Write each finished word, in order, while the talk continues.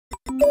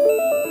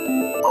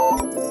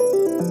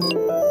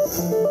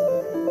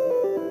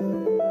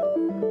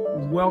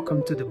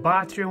Welcome to the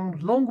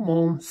Batrium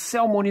LongMon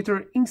cell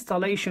monitor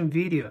installation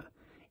video.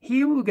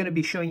 Here we're going to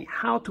be showing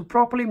how to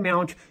properly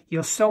mount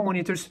your cell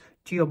monitors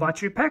to your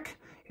battery pack,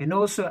 and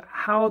also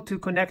how to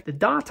connect the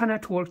data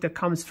network that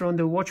comes from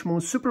the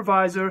LongMon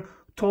supervisor,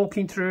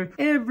 talking through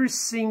every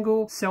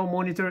single cell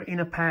monitor in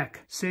a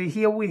pack. So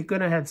here we're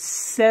going to have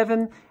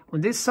 7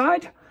 on this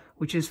side,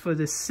 which is for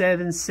the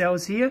 7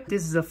 cells here.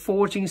 This is a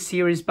 14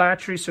 series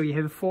battery, so you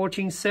have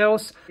 14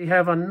 cells. You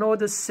have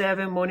another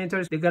 7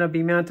 monitors. They're gonna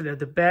be mounted at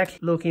the back,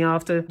 looking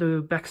after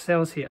the back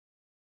cells here.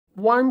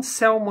 1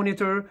 cell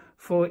monitor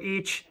for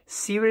each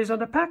series of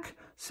the pack.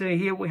 So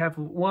here we have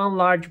 1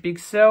 large big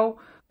cell,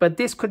 but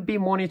this could be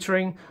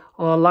monitoring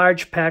a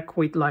large pack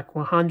with like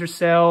 100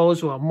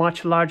 cells or a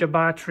much larger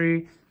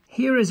battery.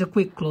 Here is a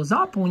quick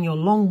close-up on your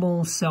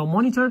LongMon cell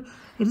monitor.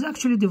 It is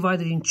actually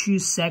divided in 2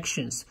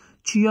 sections.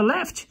 To your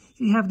left,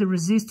 you have the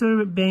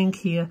resistor bank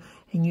here,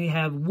 and you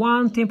have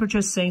 1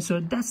 temperature sensor.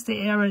 That's the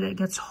area that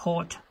gets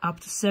hot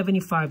up to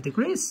 75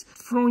 degrees.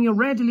 From your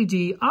red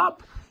LED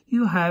up,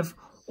 you have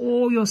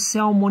all your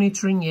cell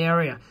monitoring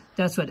area.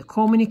 That's where the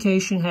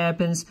communication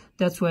happens.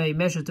 That's where it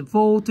measures the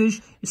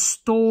voltage. It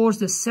stores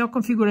the cell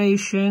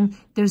configuration.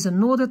 There's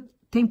another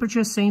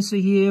temperature sensor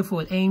here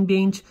for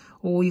ambient,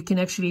 or you can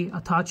actually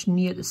attach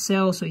near the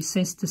cell, so it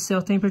senses the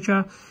cell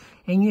temperature.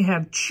 And you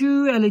have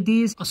 2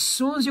 LEDs. As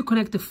soon as you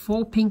connect the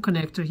 4-pin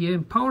connector here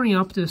and powering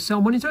up the cell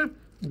monitor,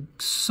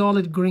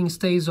 solid green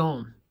stays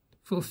on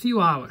for a few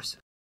hours.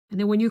 And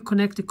then when you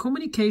connect the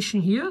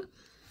communication here,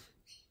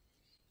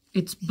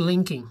 it's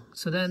blinking.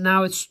 So that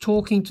now it's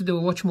talking to the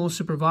LongMon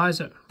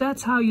supervisor.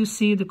 That's how you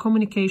see the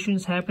communication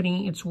is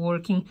happening. It's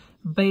working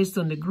based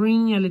on the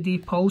green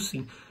LED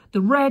pulsing.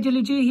 The red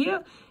LED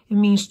here, it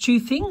means 2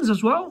 things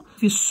as well.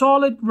 If you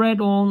solid red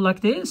on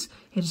like this,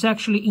 it's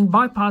actually in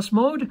bypass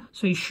mode,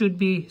 so it should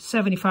be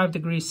 75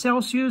 degrees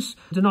Celsius.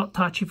 Do not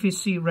touch if you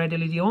see red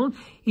LED on.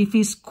 If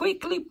it's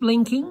quickly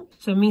blinking,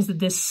 so it means that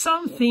there's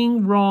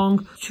something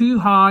wrong, too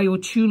high or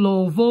too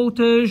low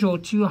voltage, or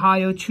too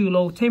high or too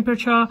low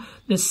temperature.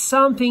 There's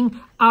something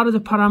out of the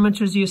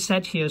parameters you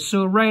set here.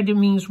 So red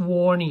means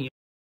warning.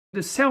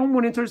 The cell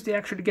monitors, they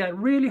actually get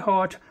really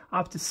hot,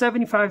 up to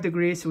 75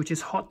 degrees, which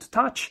is hot to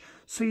touch.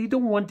 So you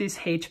don't want this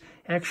heat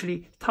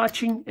actually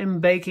touching and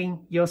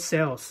baking your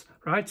cells,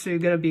 right? So you're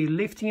going to be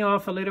lifting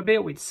off a little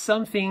bit with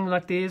something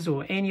like this,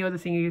 or any other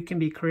thing. You can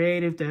be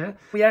creative there.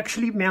 We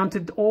actually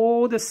mounted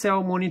all the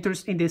cell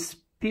monitors in this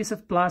piece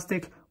of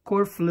plastic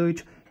core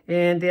flute,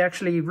 and they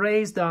actually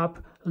raised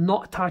up,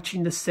 not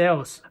touching the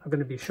cells. I'm going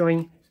to be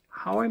showing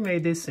how I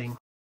made this thing.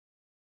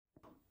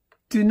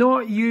 Do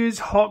not use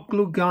hot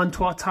glue gun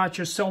to attach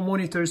your cell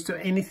monitors to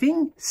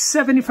anything.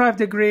 75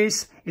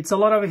 degrees, it's a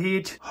lot of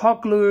heat.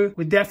 Hot glue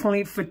will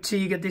definitely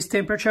fatigue at this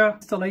temperature.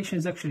 Installation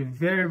is actually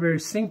very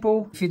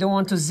simple. If you don't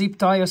want to zip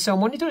tie your cell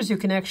monitors, you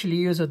can actually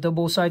use a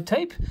double-side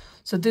tape.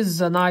 So this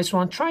is a nice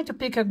one. Try to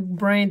pick a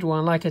brand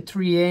one, like a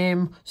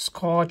 3M,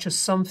 Scotch, or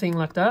something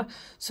like that.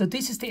 So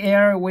this is the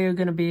area where you're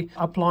going to be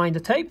applying the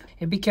tape.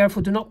 And be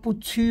careful, do not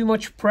put too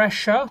much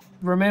pressure.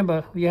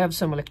 Remember, you have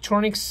some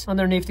electronics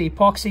underneath the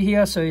epoxy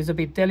here, so it's a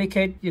bit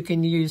delicate. You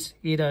can use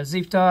either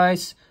zip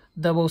ties,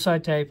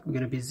 double-side tape. We're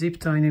going to be zip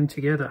tying them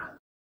together.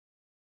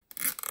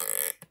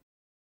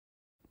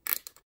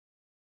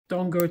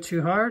 Don't go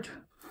too hard,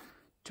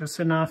 just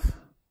enough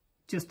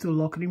just to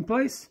lock it in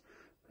place.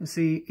 You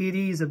see, it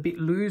is a bit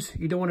loose.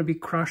 You don't want to be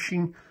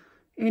crushing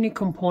any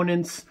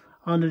components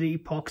under the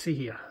epoxy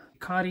here.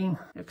 Cutting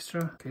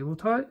extra cable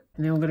tie,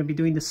 and then I'm going to be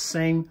doing the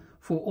same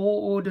for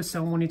all the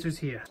cell monitors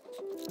here.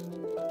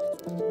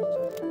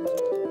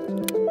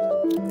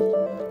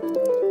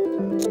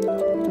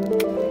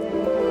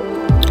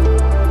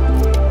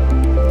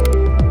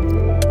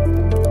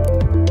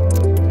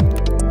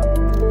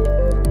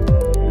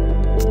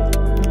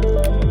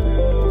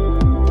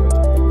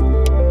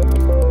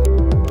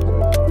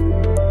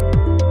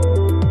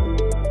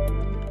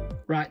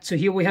 Right, so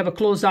here we have a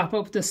close-up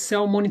of the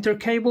cell monitor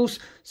cables.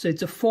 So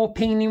it's a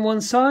 4-pin in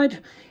one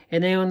side,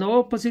 and then on the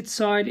opposite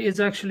side is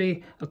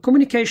actually a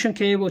communication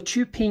cable,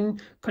 2-pin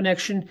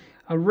connection,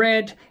 a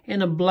red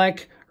and a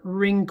black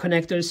ring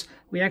connectors.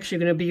 We're actually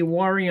going to be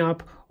wiring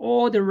up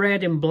all the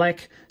red and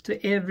black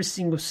to every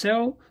single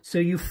cell. So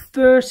you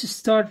first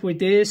start with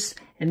this,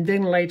 and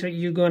then later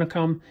you're going to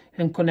come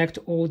and connect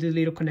all the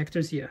little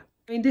connectors here.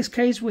 In this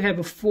case, we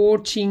have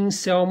 14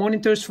 cell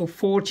monitors for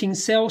 14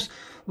 cells.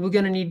 We're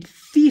going to need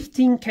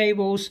 15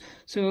 cables.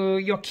 So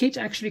your kit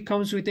actually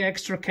comes with the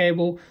extra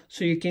cable,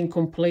 so you can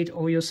complete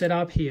all your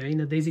setup here in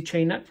a daisy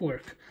chain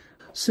network.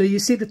 So you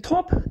see the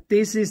top,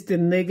 this is the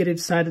negative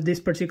side of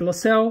this particular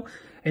cell,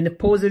 and the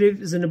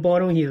positive is in the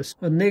bottom here. So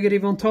a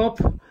negative on top,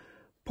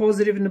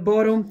 positive in the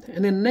bottom,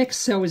 and then next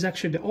cell is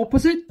actually the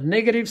opposite. The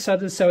negative side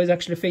of the cell is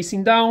actually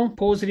facing down,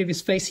 positive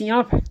is facing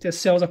up. The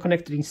cells are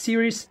connected in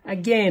series.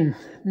 Again,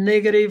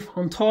 negative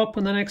on top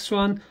on the next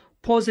one,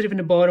 positive in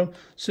the bottom.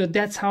 So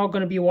that's how I'm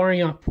going to be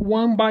wiring up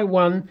one by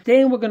one.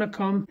 Then we're going to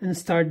come and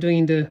start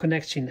doing the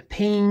connection, the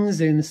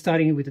pins, and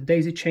starting with the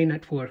daisy chain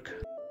network.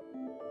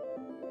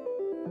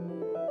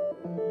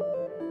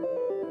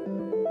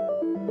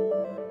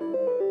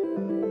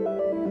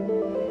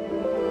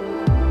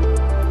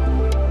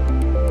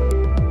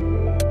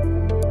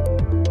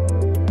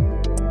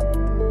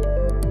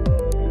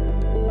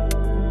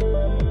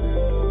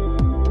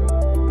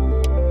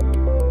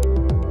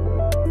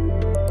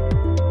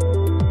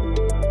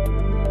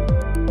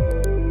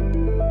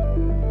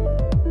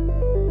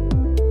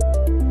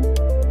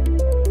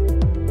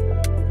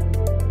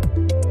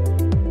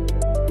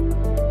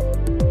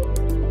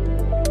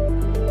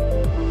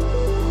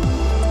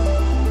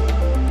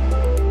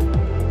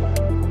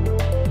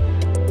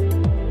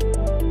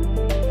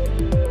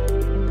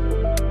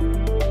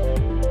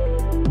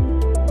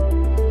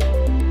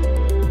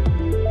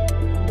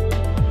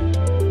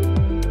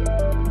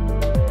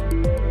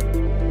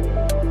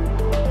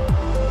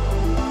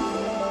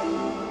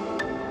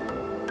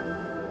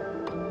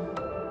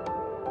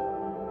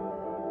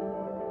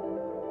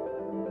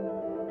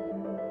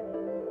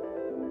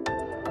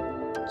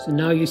 So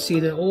now you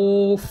see that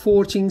all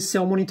 14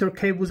 cell monitor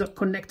cables are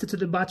connected to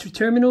the battery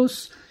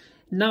terminals.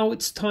 Now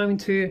it's time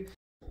to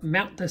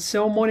mount the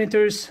cell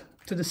monitors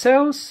to the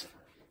cells.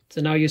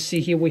 So now you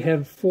see here we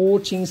have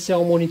 14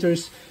 cell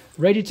monitors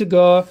ready to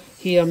go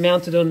here,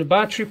 mounted on the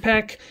battery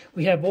pack.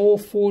 We have all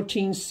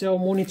 14 cell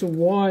monitor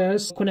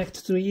wires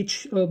connected to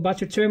each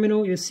battery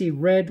terminal. You see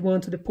red one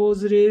to the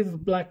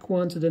positive, black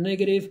one to the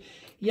negative.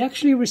 You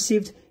actually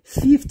received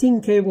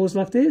 15 cables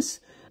like this.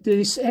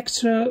 This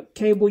extra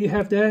cable you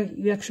have there,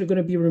 you're actually going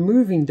to be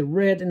removing the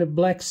red and the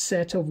black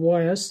set of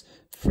wires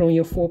from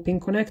your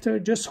 4-pin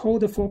connector. Just hold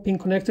the 4-pin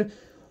connector,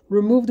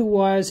 remove the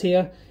wires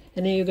here,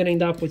 and then you're going to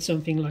end up with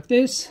something like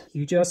this.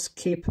 You just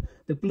keep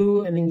the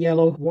blue and then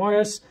yellow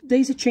wires.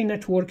 Daisy chain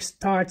network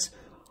starts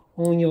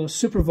on your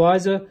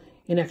supervisor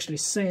and actually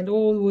send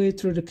all the way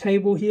through the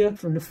cable here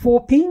from the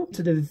 4-pin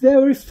to the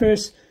very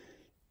first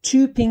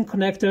 2-pin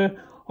connector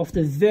of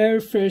the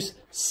very first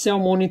cell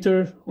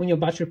monitor on your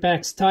battery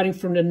pack, starting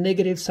from the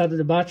negative side of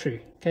the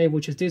battery, okay,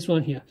 which is this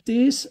one here.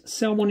 This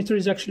cell monitor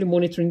is actually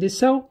monitoring this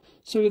cell.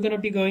 So we're going to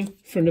be going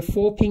from the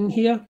 4-pin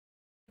here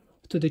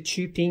to the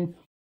 2-pin.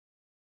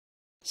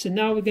 So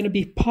now we're going to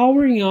be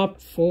powering up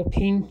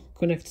 4-pin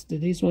connected to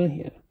this one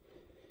here.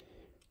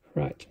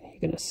 Right, you're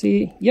going to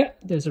see, yeah,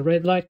 there's a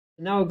red light.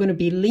 Now we're going to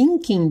be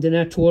linking the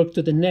network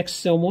to the next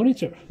cell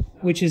monitor,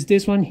 which is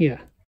this one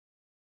here.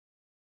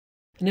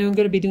 And then we're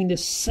going to be doing the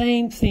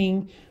same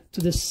thing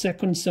to the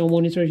second cell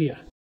monitor here.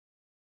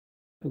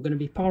 We're going to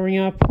be powering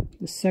up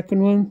the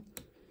second one,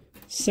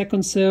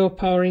 second cell,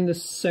 powering the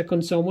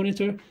second cell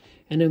monitor,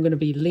 and then we're going to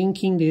be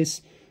linking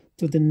this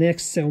to the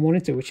next cell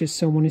monitor, which is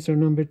cell monitor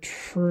number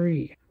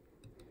 3.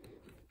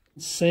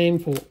 Same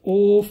for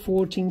all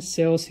 14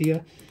 cells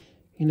here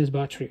in this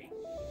battery.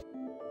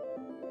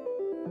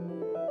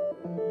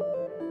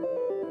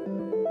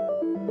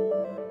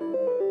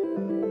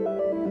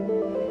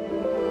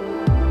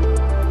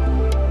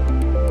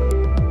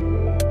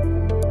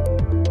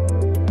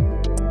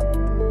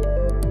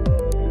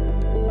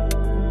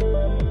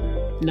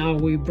 Now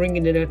we're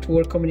bringing the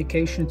network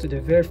communication to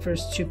the very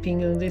first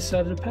 2-pin on this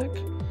side of the pack.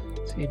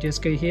 So you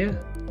just go here,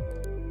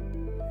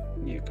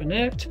 you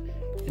connect,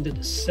 and do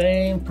the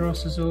same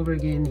process over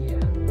again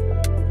here.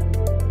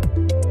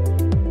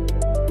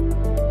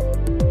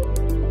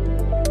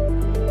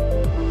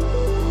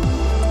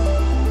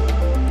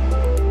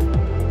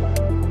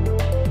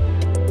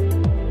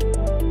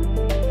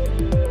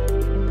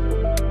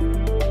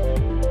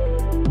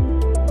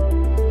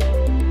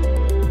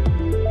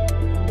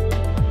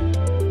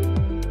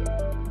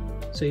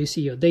 So you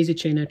see your daisy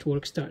chain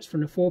network starts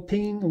from the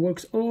 4-pin and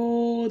works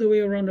all the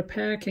way around the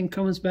pack and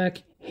comes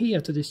back here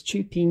to this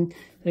 2-pin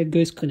that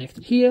goes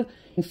connected here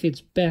and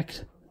feeds back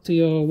to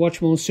your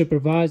LongMon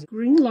supervisor.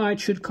 Green light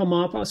should come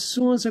up as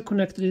soon as the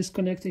connector is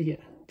connected here.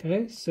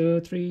 Okay, so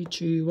 3,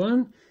 2,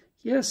 1.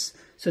 Yes,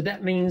 so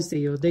that means that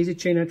your daisy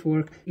chain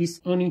network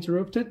is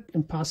uninterrupted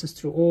and passes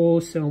through all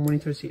cell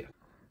monitors here.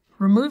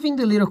 Removing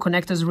the little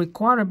connectors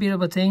require a bit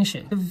of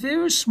attention.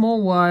 Very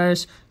small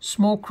wires,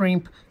 small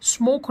crimp,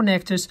 small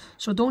connectors,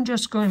 so don't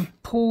just go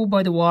and pull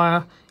by the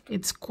wire.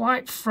 It's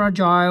quite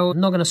fragile,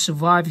 not going to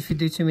survive if you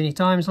do too many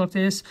times like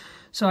this.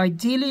 So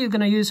ideally you're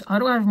going to use, I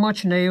don't have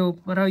much nail,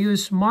 but I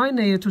use my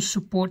nail to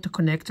support the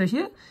connector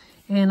here.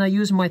 And I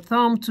use my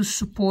thumb to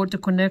support the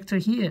connector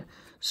here.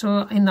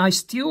 So, and I'm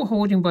still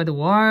holding by the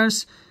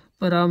wires,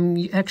 but I'm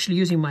actually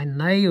using my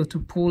nail to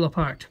pull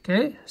apart,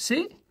 okay?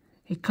 See?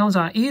 It comes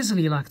out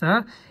easily like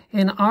that,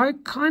 and I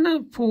kind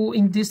of pull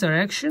in this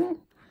direction,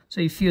 so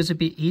it feels a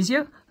bit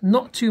easier.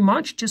 Not too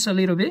much, just a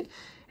little bit.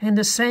 And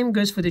the same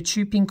goes for the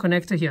 2-pin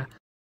connector here.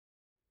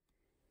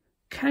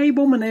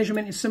 Cable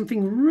management is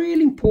something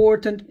really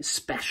important,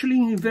 especially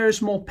in very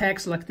small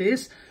packs like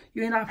this.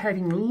 You end up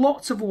having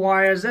lots of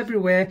wires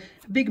everywhere,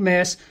 a big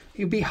mess.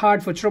 It'll be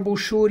hard for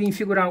troubleshooting,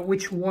 figure out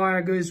which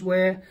wire goes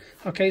where.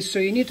 Okay, so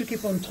you need to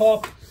keep on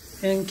top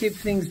and keep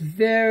things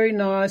very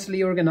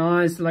nicely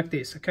organized like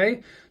this,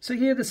 okay? So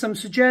here there's some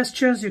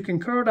suggestions. You can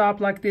curl it up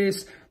like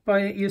this,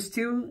 but you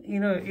still, you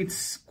know,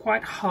 it's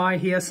quite high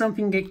here.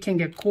 Something can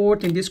get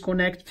caught and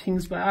disconnect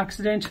things by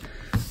accident.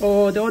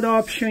 Or the other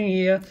option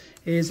here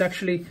is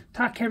actually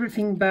tuck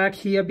everything back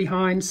here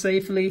behind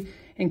safely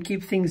and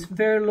keep things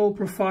very low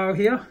profile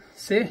here.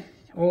 See?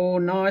 All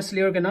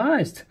nicely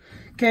organized.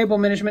 Cable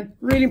management,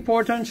 really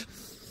important.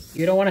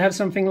 You don't want to have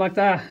something like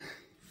that.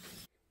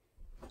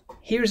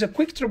 Here's a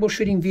quick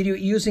troubleshooting video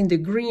using the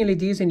green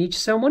LEDs in each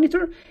cell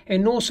monitor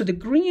and also the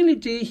green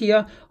LED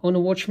here on the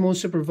LongMon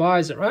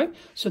supervisor, right?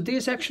 So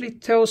this actually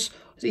tells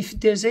if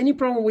there's any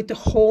problem with the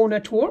whole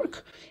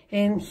network,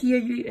 and here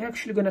you're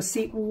actually going to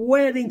see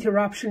where the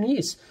interruption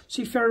is.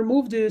 So if I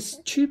remove this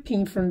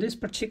 2-pin from this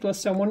particular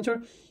cell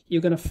monitor,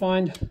 you're going to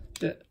find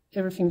that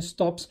everything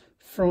stops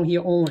from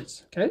here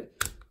onwards, okay?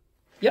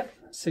 Yeah,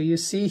 so you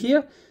see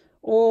here,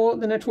 all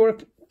the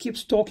network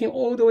keeps talking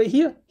all the way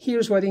here.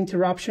 Here's where the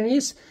interruption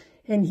is.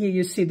 And here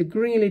you see the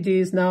green LED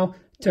is now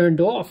turned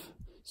off.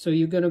 So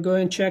you're going to go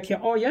and check here.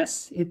 Oh,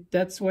 yes,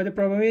 that's where the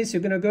problem is.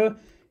 You're going to go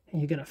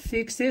and you're going to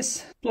fix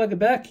this. Plug it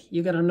back.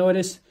 You're going to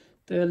notice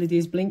the LED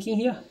is blinking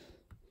here.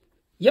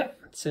 Yeah,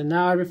 so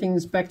now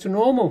everything's back to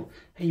normal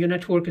and your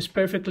network is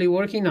perfectly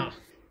working now.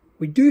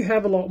 We do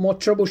have a lot more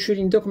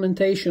troubleshooting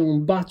documentation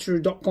on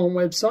Batrium.com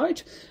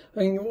website,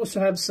 and you also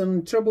have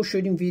some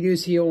troubleshooting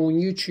videos here on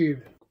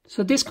YouTube.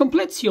 So this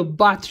completes your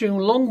Batrium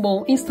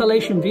LongMon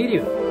installation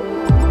video.